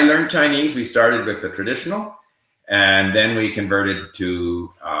 when I learned Chinese, we started with the traditional, and then we converted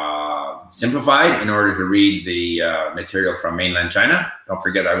to simplified in order to read the material from mainland China. Don't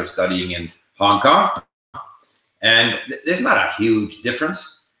forget, I was studying in Hong Kong, and there's not a huge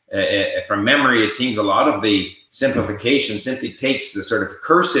difference. From memory, it seems a lot of the simplification simply takes the sort of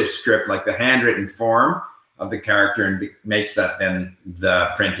cursive script, like the handwritten form of the character, and makes that then the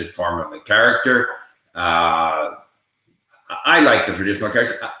printed form of the character. I like the traditional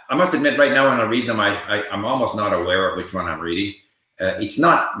characters. I must admit, right now when I read them, I'm almost not aware of which one I'm reading. It's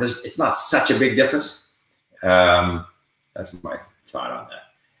not such a big difference. That's my thought on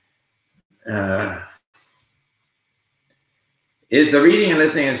that. Is the reading and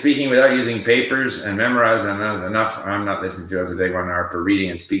listening and speaking without using papers and memorizing enough? I'm not listening to as a big 1 hour per reading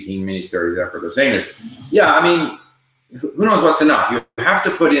and speaking mini stories effortless English. Yeah, I mean, who knows what's enough? You have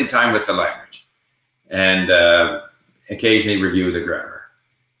to put in time with the language and occasionally review the grammar.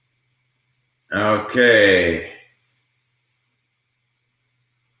 Okay.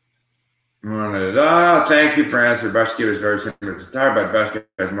 Thank you for answering. Bashkir is very similar to Tatar, but Bashkir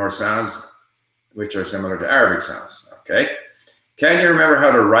has more sounds which are similar to Arabic sounds. Okay. Can you remember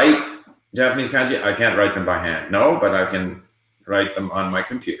how to write Japanese kanji? I can't write them by hand. No, but I can write them on my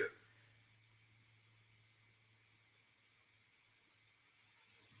computer.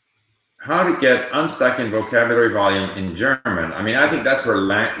 How to get unstuck in vocabulary volume in German. I mean, I think that's where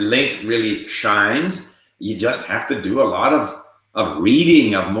LingQ really shines. You just have to do a lot of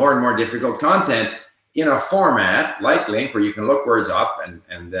reading of more and more difficult content in a format like LingQ, where you can look words up and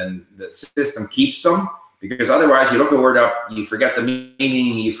then the system keeps them. Because otherwise you look a word up, you forget the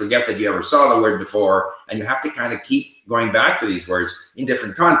meaning, you forget that you ever saw the word before, and you have to kind of keep going back to these words in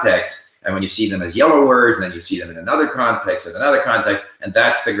different contexts. And when you see them as yellow words, and then you see them in another context, and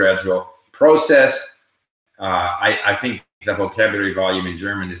that's the gradual process. I think the vocabulary volume in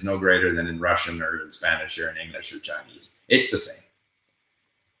German is no greater than in Russian or in Spanish or in English or Chinese. It's the same.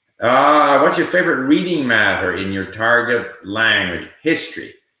 What's your favorite reading matter in your target language?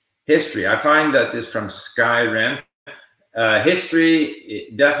 History. History, I find that is from Skyrim.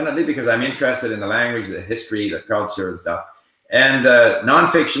 History, definitely, because I'm interested in the language, the history, the culture and stuff. And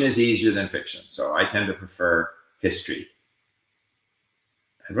nonfiction is easier than fiction, so I tend to prefer history.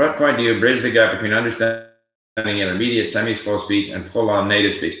 At what point do you bridge the gap between understanding intermediate semi-slow speech and full-on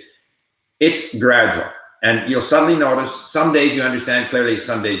native speech? It's gradual, and you'll suddenly notice some days you understand clearly,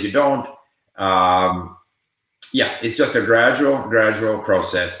 some days you don't. Yeah, it's just a gradual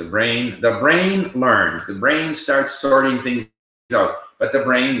process. The brain learns. The brain starts sorting things out, but the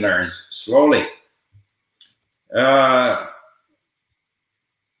brain learns slowly. Have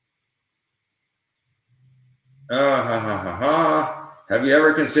you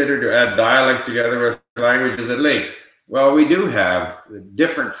ever considered to add dialects together with languages at LingQ? Well, we do have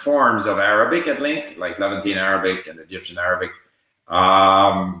different forms of Arabic at LingQ, like Levantine Arabic and Egyptian Arabic,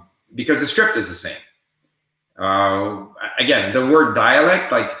 because the script is the same. Again, the word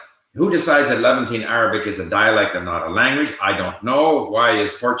dialect, like Who decides that Levantine Arabic is a dialect and not a language? I don't know. Why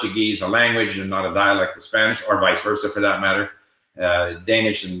is Portuguese a language and not a dialect of Spanish, or vice versa for that matter?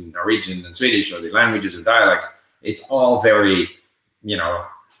 Danish and Norwegian and Swedish are the languages or dialects. It's all very,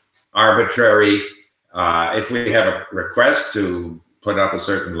 arbitrary. If we have a request to put up a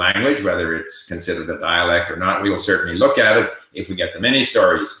certain language, whether it's considered a dialect or not, we will certainly look at it if we get the mini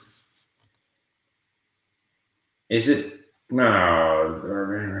stories. Is it, no, where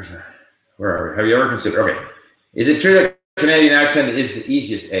are we? Have you ever considered, okay. Is it true that Canadian accent is the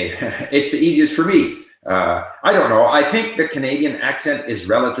easiest? It's the easiest for me. I don't know. I think the Canadian accent is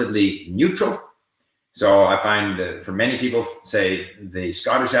relatively neutral. So I find for many people, say the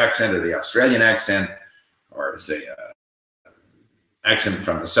Scottish accent or the Australian accent, or say accent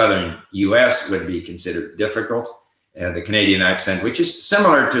from the southern US would be considered difficult. The Canadian accent, which is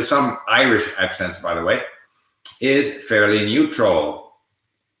similar to some Irish accents, by the way, is fairly neutral.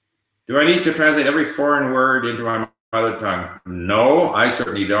 Do I need to translate every foreign word into my mother tongue? No, I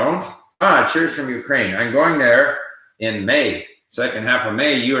certainly don't. Cheers from Ukraine. I'm going there in May, second half of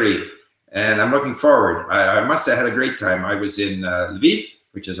May, Yuri, and I'm looking forward. I must say I had a great time. I was in Lviv,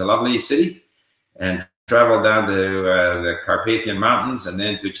 which is a lovely city, and traveled down to the Carpathian Mountains and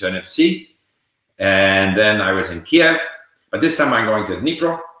then to Chernivtsi. And then I was in Kiev, but this time I'm going to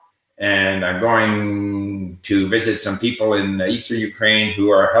Dnipro, and I'm going to visit some people in eastern Ukraine who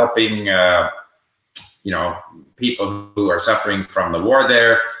are helping, people who are suffering from the war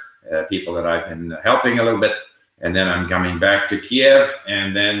there, people that I've been helping a little bit. And then I'm coming back to Kiev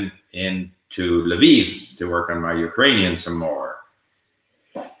and then into Lviv to work on my Ukrainian some more.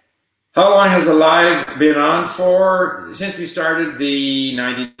 How long has the live been on for? Since we started the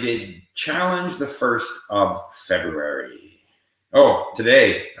 90-day challenge, the 1st of February. Oh,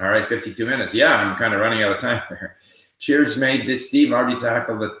 today. All right, 52 minutes. Yeah, I'm kind of running out of time here. Cheers, mate. Did Steve already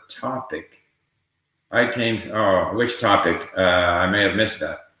tackle the topic? Which topic? I may have missed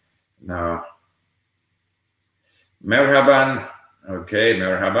that. No. Merhaban. Okay,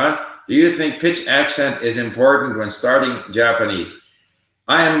 merhaban. Do you think pitch accent is important when starting Japanese?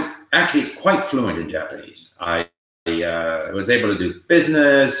 I am actually quite fluent in Japanese. I was able to do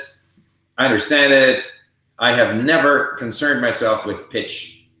business. I understand it. I have never concerned myself with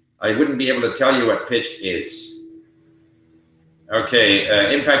pitch. I wouldn't be able to tell you what pitch is.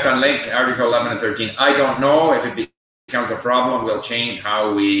 Okay, impact on link, Article 11 and 13. I don't know. If it becomes a problem, we'll change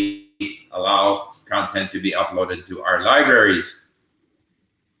how we allow content to be uploaded to our libraries.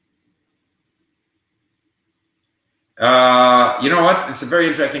 You know what? It's a very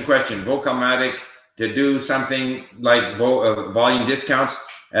interesting question. Vocalmatic, to do something like volume discounts.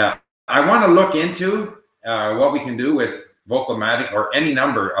 I want to look into what we can do with Vocalmatic or any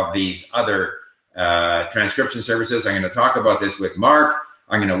number of these other transcription services. I'm going to talk about this with Mark.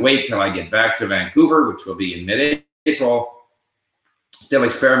 I'm going to wait till I get back to Vancouver, which will be in mid-April. Still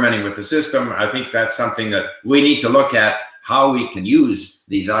experimenting with the system. I think that's something that we need to look at, how we can use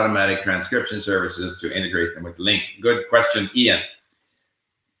these automatic transcription services to integrate them with Link. Good question, Ian.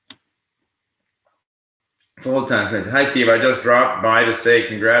 Full-time. Hi, Steve. I just dropped by to say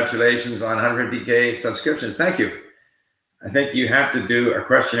congratulations on 150K subscriptions. Thank you. I think you have to do a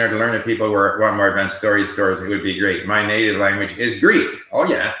questionnaire to learn if people want more advanced stories. It would be great. My native language is Greek. Oh,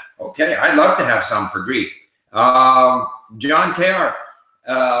 yeah. Okay. I'd love to have some for Greek. John KR.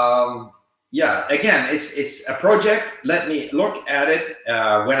 Yeah, again, it's a project. Let me look at it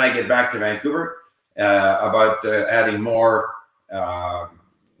when I get back to Vancouver about adding more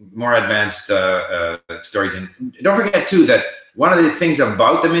advanced stories. And don't forget too that one of the things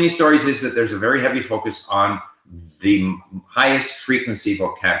about the mini stories is that there's a very heavy focus on the highest frequency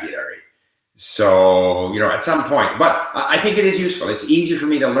vocabulary. So, at some point, but I think it is useful. It's easier for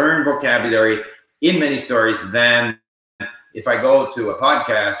me to learn vocabulary in mini stories than if I go to a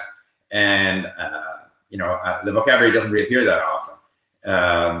podcast and the vocabulary doesn't reappear that often.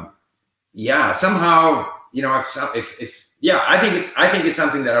 Yeah, somehow, I think it's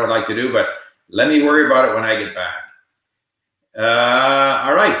something that I would like to do, but let me worry about it when I get back.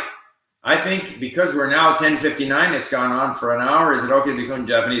 All right. I think because we're now 10:59, it's gone on for an hour. Is it okay to become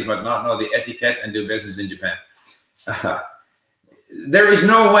Japanese but not know the etiquette and do business in Japan? There is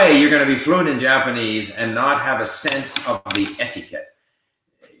no way you're going to be fluent in Japanese and not have a sense of the etiquette.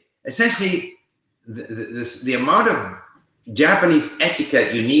 Essentially, the amount of Japanese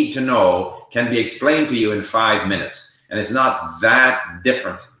etiquette you need to know can be explained to you in 5 minutes. And it's not that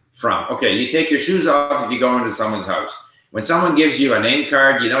different from, okay, you take your shoes off if you go into someone's house. When someone gives you a name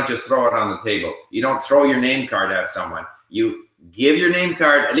card, you don't just throw it on the table. You don't throw your name card at someone. You give your name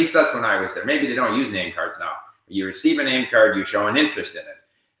card, at least that's when I was there. Maybe they don't use name cards now. You receive a name card, you show an interest in it.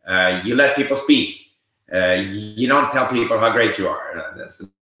 You let people speak. You don't tell people how great you are. That's the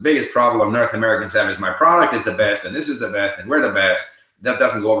biggest problem North Americans have is my product is the best and this is the best and we're the best. That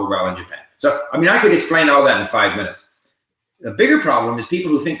doesn't go over well in Japan. So, I mean, I could explain all that in 5 minutes. The bigger problem is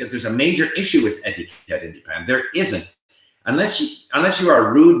people who think that there's a major issue with etiquette in Japan. There isn't. Unless you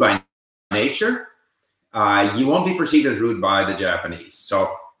are rude by nature, you won't be perceived as rude by the Japanese.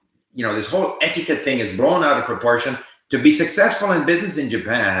 So, you know, this whole etiquette thing is blown out of proportion. To be successful in business in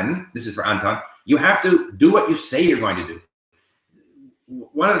Japan, this is for Anton, you have to do what you say you're going to do.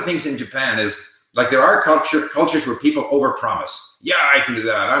 One of the things in Japan is, like, there are cultures where people overpromise. Yeah, I can do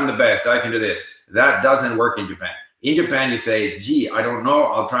that. I'm the best. I can do this. That doesn't work in Japan. In Japan, you say, gee, I don't know.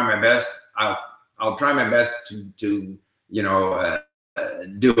 I'll try my best. I'll try my best to you know,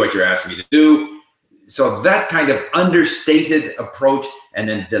 do what you're asking me to do. So that kind of understated approach and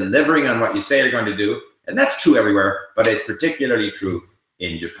then delivering on what you say you're going to do, and that's true everywhere, but it's particularly true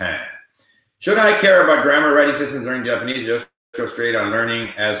in Japan. Should I care about grammar writing systems learning Japanese? Just go straight on learning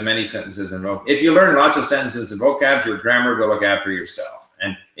as many sentences and vocab. If you learn lots of sentences and vocabs, your grammar will look after yourself.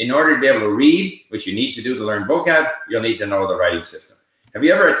 And in order to be able to read, which you need to do to learn vocab, you'll need to know the writing system. Have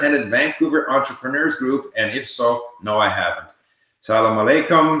you ever attended Vancouver Entrepreneurs Group? And if so, no, I haven't. Salam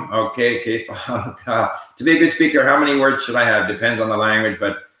alaikum. Okay, to be a good speaker, how many words should I have? Depends on the language,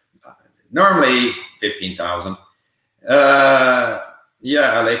 but normally 15,000. Yeah,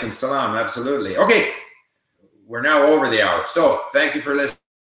 alaikum salam, absolutely. Okay, we're now over the hour. So thank you for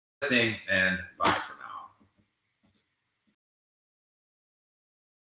listening, and bye.